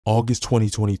August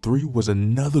 2023 was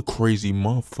another crazy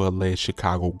month for alleged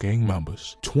Chicago gang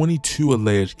members. 22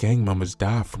 alleged gang members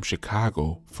died from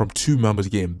Chicago, from 2 members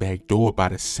getting backdoored by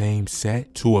the same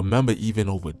set to a member even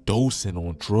overdosing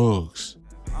on drugs.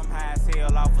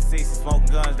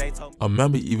 A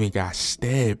member even got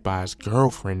stabbed by his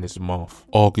girlfriend this month.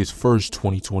 August 1st,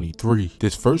 2023.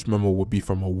 This first member would be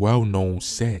from a well-known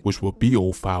set, which would be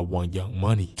 051 Young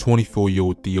Money.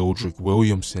 24-year-old Theodric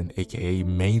Williamson, aka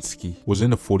Mainsky, was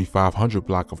in the 4500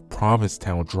 block of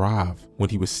Provincetown Drive when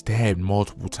he was stabbed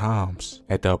multiple times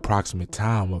at the approximate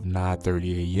time of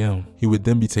 9:30 a.m. He would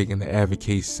then be taken to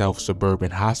Advocate South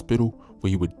Suburban Hospital, where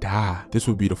he would die. This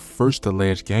would be the first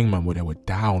alleged gang member that would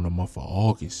die on the month of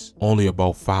August. Only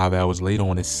about 5 hours later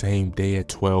on the same day at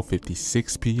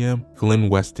 12:56 p.m., Glenn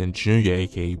Weston Jr.,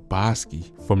 aka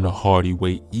Bosky, from the Hardy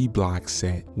Way E Block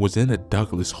set, was in a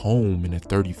Douglas home in the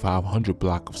 3500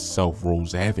 block of South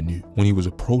Rose Avenue when he was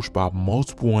approached by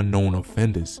multiple unknown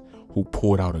offenders who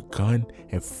pulled out a gun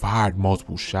and fired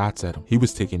multiple shots at him. He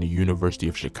was taken to University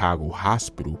of Chicago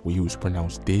Hospital where he was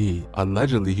pronounced dead.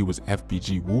 Allegedly, he was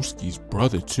FBG Wooski's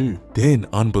brother too. Then,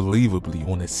 unbelievably,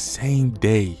 on the same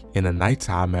day, in the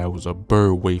nighttime hours, a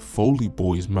Birdway Foley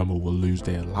Boys member will lose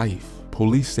their life.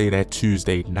 Police say that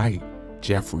Tuesday night,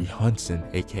 Jeffrey Hudson,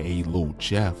 aka Lil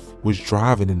Jeff, was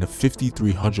driving in the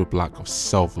 5300 block of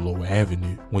South Low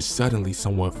Avenue when suddenly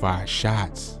someone fired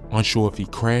shots. Unsure if he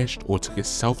crashed or took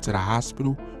himself to the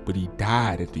hospital, but he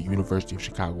died at the University of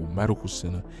Chicago Medical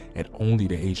Center at only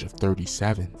the age of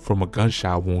 37 from a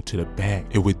gunshot wound to the back.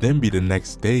 It would then be the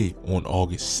next day on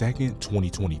August 2nd,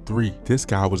 2023. This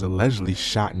guy was allegedly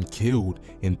shot and killed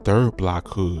in 3rd Block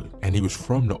Hood, and he was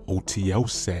from the OTL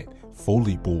set,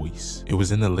 Foley Boys. It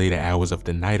was in the later hours of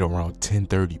the night around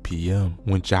 10:30 p.m.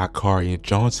 when Jacarian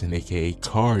Johnson, aka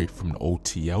Kari from the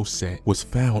OTL set, was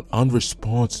found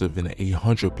unresponsive in the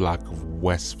 800 block of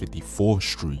West 54th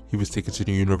Street. He was taken to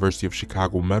the University of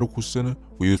Chicago Medical Center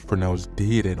where he was pronounced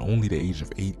dead at only the age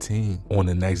of 18. On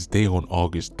the next day on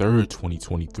August 3rd,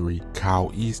 2023,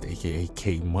 Kyle East, aka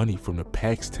K Money from the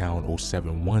Paxtown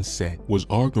 071 set, was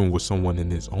arguing with someone in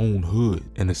his own hood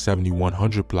in the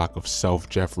 7100 block of South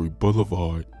Jeffrey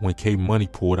Boulevard when K Money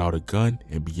pulled out a gun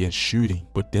and began shooting,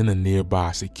 but then a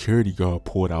nearby security guard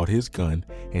pulled out his gun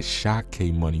and shot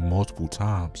K Money multiple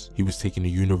times. He was taken to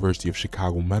University of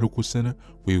Chicago Medical Center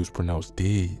where he was pronounced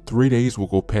dead. 3 days will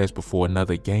go past before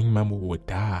another gang member would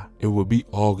die. It would be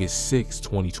August 6,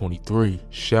 2023.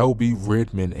 Shelby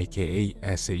Redman, aka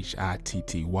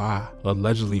Shitty,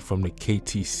 allegedly from the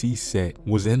KTC set,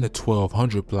 was in the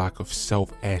 1200 block of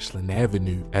South Ashland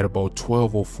Avenue at about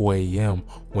 12:04 a.m.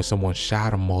 when someone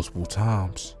shot him multiple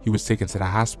times. He was taken to the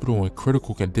hospital in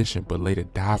critical condition but later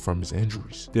died from his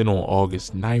injuries. Then on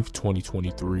August 9th,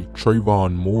 2023,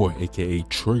 Trayvon Moore, aka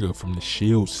Trigger from the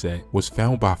Shield set, was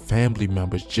found by family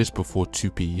members just before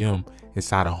 2 p.m.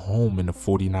 inside a home in the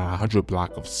 4900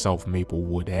 block of South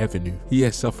Maplewood Avenue. He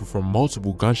had suffered from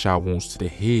multiple gunshot wounds to the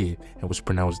head and was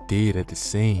pronounced dead at the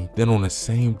scene. Then on the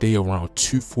same day around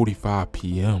 2:45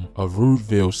 p.m., a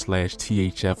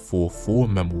Rudeville/THF-44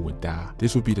 member would die.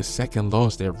 This would be the second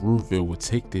loss that Rudeville would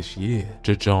take this year.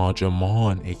 Jajon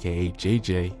Jamon, aka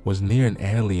JJ, was near an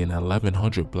alley in the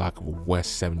 1100 block of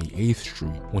West 78th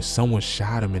Street when someone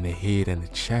shot him in the head and the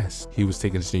chest. He was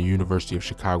taken to the University of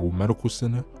Chicago Medical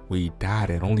Center where he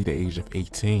died at only the age of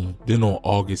 18. Then on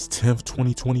August 10th,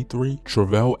 2023,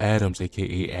 Travell Adams,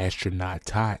 aka Astronaut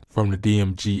Tot, from the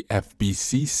DMG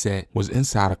FBC set, was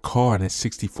inside a car in the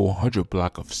 6400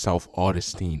 block of South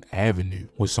Augustine Avenue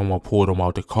when someone pulled him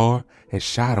out the car and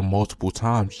shot him multiple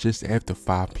times just after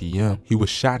 5 p.m. He was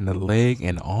shot in the leg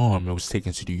and arm and was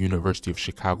taken to the University of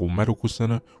Chicago Medical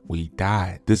Center where he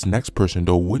died. This next person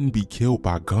though wouldn't be killed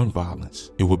by gun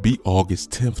violence. It would be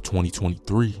August 10th,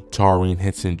 2023. Tarian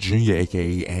Henson Jr.,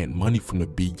 aka Ant Money from the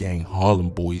B-Gang Harlem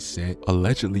Boys set,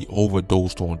 allegedly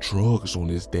overdosed on drugs on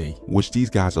this day, which these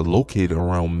guys are located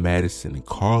around Madison and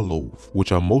Karlove,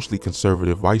 which are mostly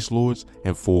conservative vice lords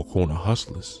and four corner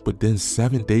hustlers. But then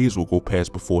 7 days will go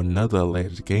past before another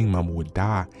alleged gang member would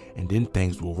die, and then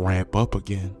things will ramp up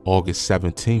again. August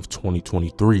 17th,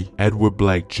 2023, Edward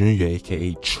Black Jr.,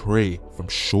 aka Trey from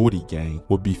Shorty Gang,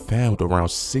 would be found around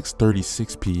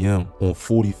 6:36 p.m. on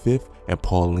 45th and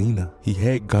Paulina. He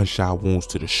had gunshot wounds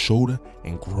to the shoulder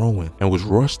and groin and was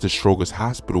rushed to Stroger's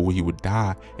Hospital where he would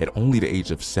die at only the age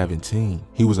of 17.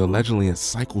 He was allegedly in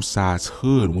Cycle-Size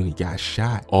Hood when he got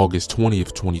shot. August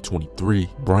 20th, 2023,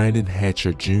 Brandon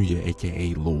Hatcher Jr.,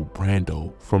 aka Lil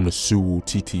Brando, from the Sewell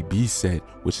TTB set,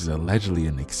 which is allegedly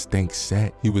an extinct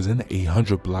set. He was in the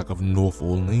 800 block of North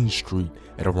Orleans Street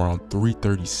at around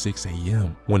 3:36 a.m.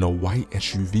 p.m. when a white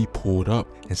SUV pulled up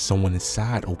and someone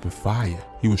inside opened fire.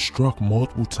 He was struck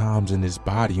multiple times in his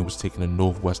body and was taken to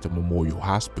Northwestern Memorial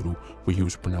Hospital, where he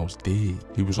was pronounced dead.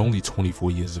 He was only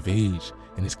 24 years of age,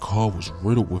 and his car was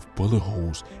riddled with bullet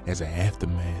holes as an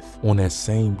aftermath. On that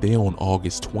same day, on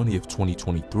August 20th,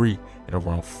 2023, at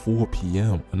around 4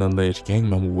 p.m., an alleged gang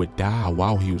member would die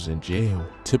while he was in jail.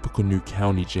 Typical New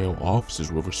County jail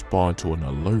officers would respond to an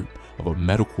alert of a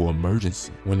medical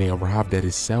emergency. When they arrived at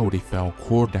his cell, they found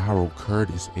Cordaro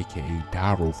Curtis, aka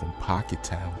Daro from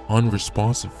Pockettown,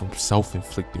 unresponsive from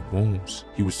self-inflicted wounds.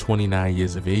 He was 29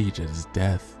 years of age at his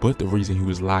death, but the reason he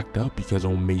was locked up because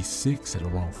on May 6 at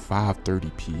around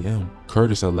 5:30 p.m.,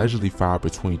 Curtis allegedly fired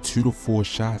between 2 to 4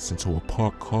 shots into a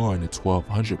parked car in the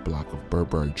 1200 block of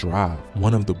Burberry Drive.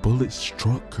 One of the bullets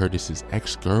struck Curtis's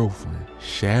ex-girlfriend,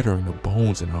 shattering the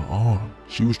bones in her arm.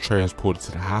 She was transported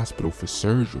to the hospital for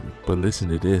surgery. But listen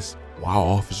to this. While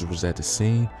officers was at the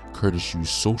scene, Curtis used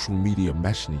social media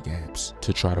messaging apps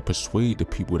to try to persuade the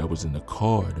people that was in the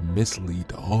car to mislead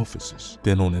the officers.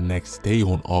 Then on the next day,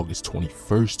 on August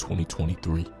 21st,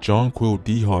 2023, Jonquil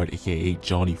Dehart, aka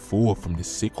Johnny Ford from the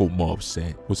Sicko Mob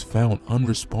set, was found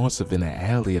unresponsive in an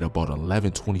alley at about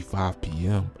 11:25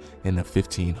 p.m. in the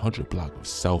 1500 block of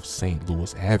South St.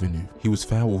 Louis Avenue. He was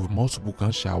found with multiple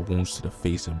gunshot wounds to the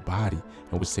face and body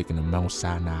and was taken to Mount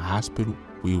Sinai Hospital,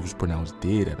 where he was pronounced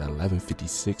dead at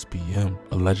 11:56 p.m.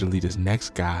 Allegedly, this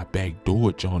next guy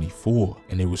backdoored Johnny Ford,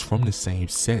 and it was from the same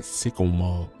set, Sicko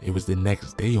Mob. It was the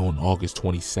next day, on August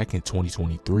 22nd,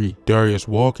 2023. Darius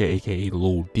Walker, aka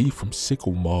Lil D from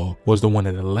Sicko Mob, was the one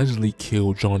that allegedly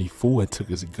killed Johnny Ford and took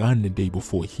his gun the day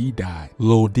before he died.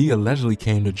 Lil D allegedly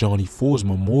came to Johnny Ford's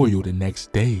memorial the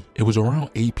next day. It was around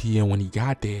 8 p.m. when he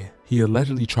got there. He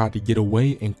allegedly tried to get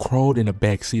away and crawled in the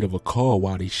backseat of a car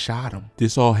while they shot him.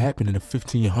 This all happened in the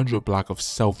 1500 block of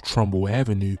South Trumbull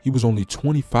Avenue. He was only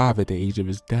 25 at the age of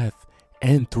his death,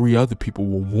 and 3 other people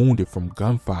were wounded from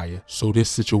gunfire. So this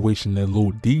situation that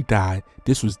Lil D died,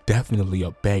 this was definitely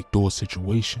a backdoor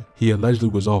situation. He allegedly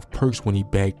was off perks when he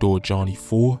backdoored Johnny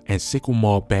Ford, and Sicko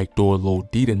Mob backdoored Lil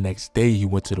D the next day he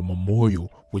went to the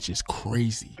memorial, which is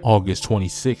crazy. August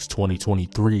 26,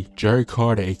 2023, Jerry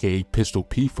Carter, aka Pistol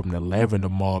P from the Lavender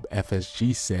Mob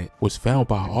FSG set, was found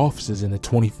by officers in the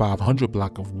 2500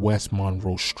 block of West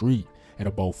Monroe Street at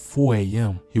about 4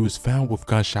 a.m. He was found with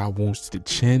gunshot wounds to the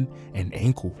chin and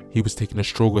ankle. He was taken to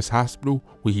Stroger's Hospital,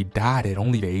 where he died at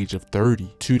only the age of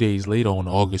 30. 2 days later, on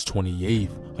August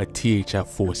 28th, a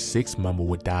THF-46 member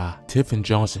would die. Tiffin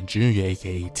Johnson Jr.,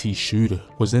 aka T Shooter,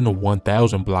 was in the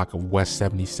 1000 block of West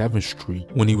 77th Street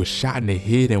when he was shot in the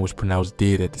head and was pronounced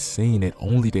dead at the scene at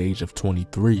only the age of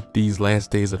 23. These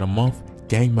last days of the month,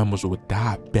 gang members would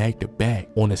die back to back.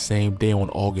 On the same day,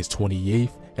 on August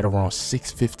 28th, at around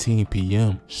 6:15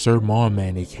 p.m., Sir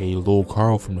Marman, aka Lil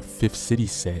Carl from the 5th City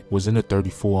set, was in the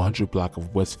 3400 block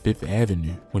of West 5th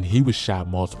Avenue when he was shot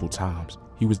multiple times.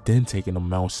 He was then taken to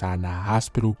Mount Sinai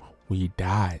Hospital, where he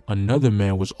died. Another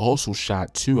man was also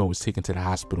shot too and was taken to the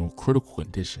hospital in critical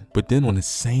condition. But then on the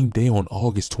same day, on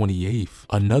August 28th,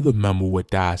 another member would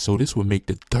die, so this would make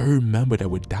the 3rd member that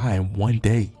would die in one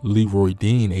day. Leroy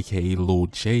Dean, aka Lil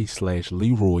J /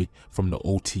 Leroy from the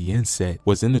OTN set,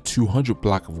 was in the 200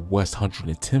 block of West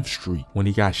 110th Street when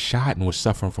he got shot and was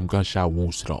suffering from gunshot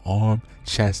wounds to the arm,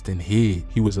 chest, and head.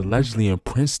 He was allegedly in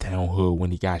Princetown Hood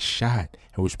when he got shot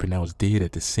and was pronounced dead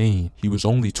at the scene. He was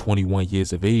only 21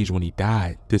 years of age when he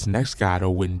died. This next guy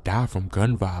though wouldn't die from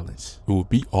gun violence. It would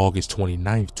be August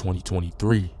 29th,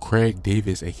 2023. Craig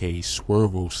Davis, aka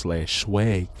Swervo /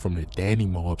 Swag from the Danny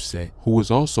Mob set, who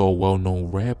was also a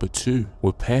well-known rapper too,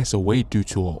 would pass away due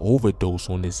to an overdose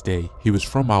on this day. He was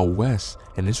from out west,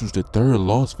 and this was the 3rd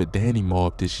loss for Danny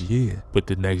Mob this year. But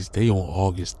the next day, on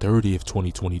August 30th,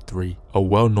 2023, a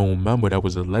well-known member that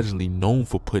was allegedly known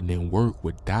for putting in work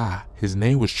would die. His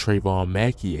name was Trayvon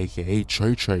Mackey, aka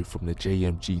Trey Trey from the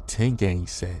JMG 10 gang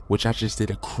set, which I just did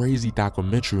a crazy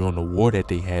documentary on the war that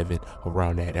they having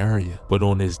around that area. But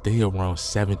on this day around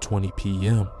 7:20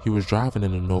 p.m., he was driving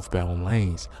in the northbound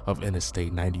lanes of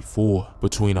Interstate 94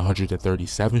 between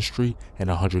 137th Street and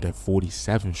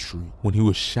 147th Street when he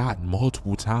was shot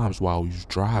multiple times while he was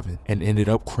driving and ended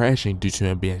up crashing due to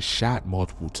him being shot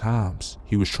multiple times.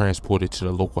 He was transported to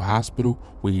the local hospital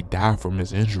where he died from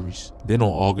his injuries. Then on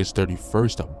August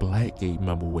 31st, a Blackgate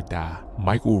member would die.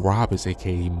 Michael Roberts,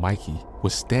 aka Mikey,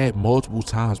 was stabbed multiple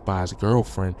times by his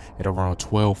girlfriend at around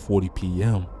 12:40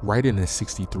 p.m. right in the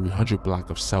 6300 block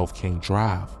of South King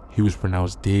Drive. He was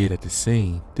pronounced dead at the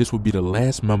scene. This would be the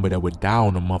last member that would die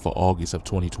on the month of August of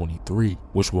 2023,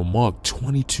 which will mark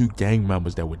 22 gang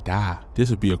members that would die. This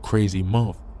would be a crazy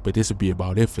month, But this will be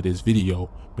about it for this video.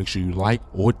 Make sure you like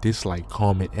or dislike,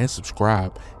 comment, and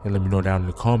subscribe, and let me know down in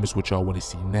the comments what y'all want to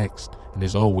see next. And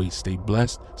as always, stay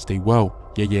blessed, stay well.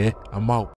 Yeah, I'm out.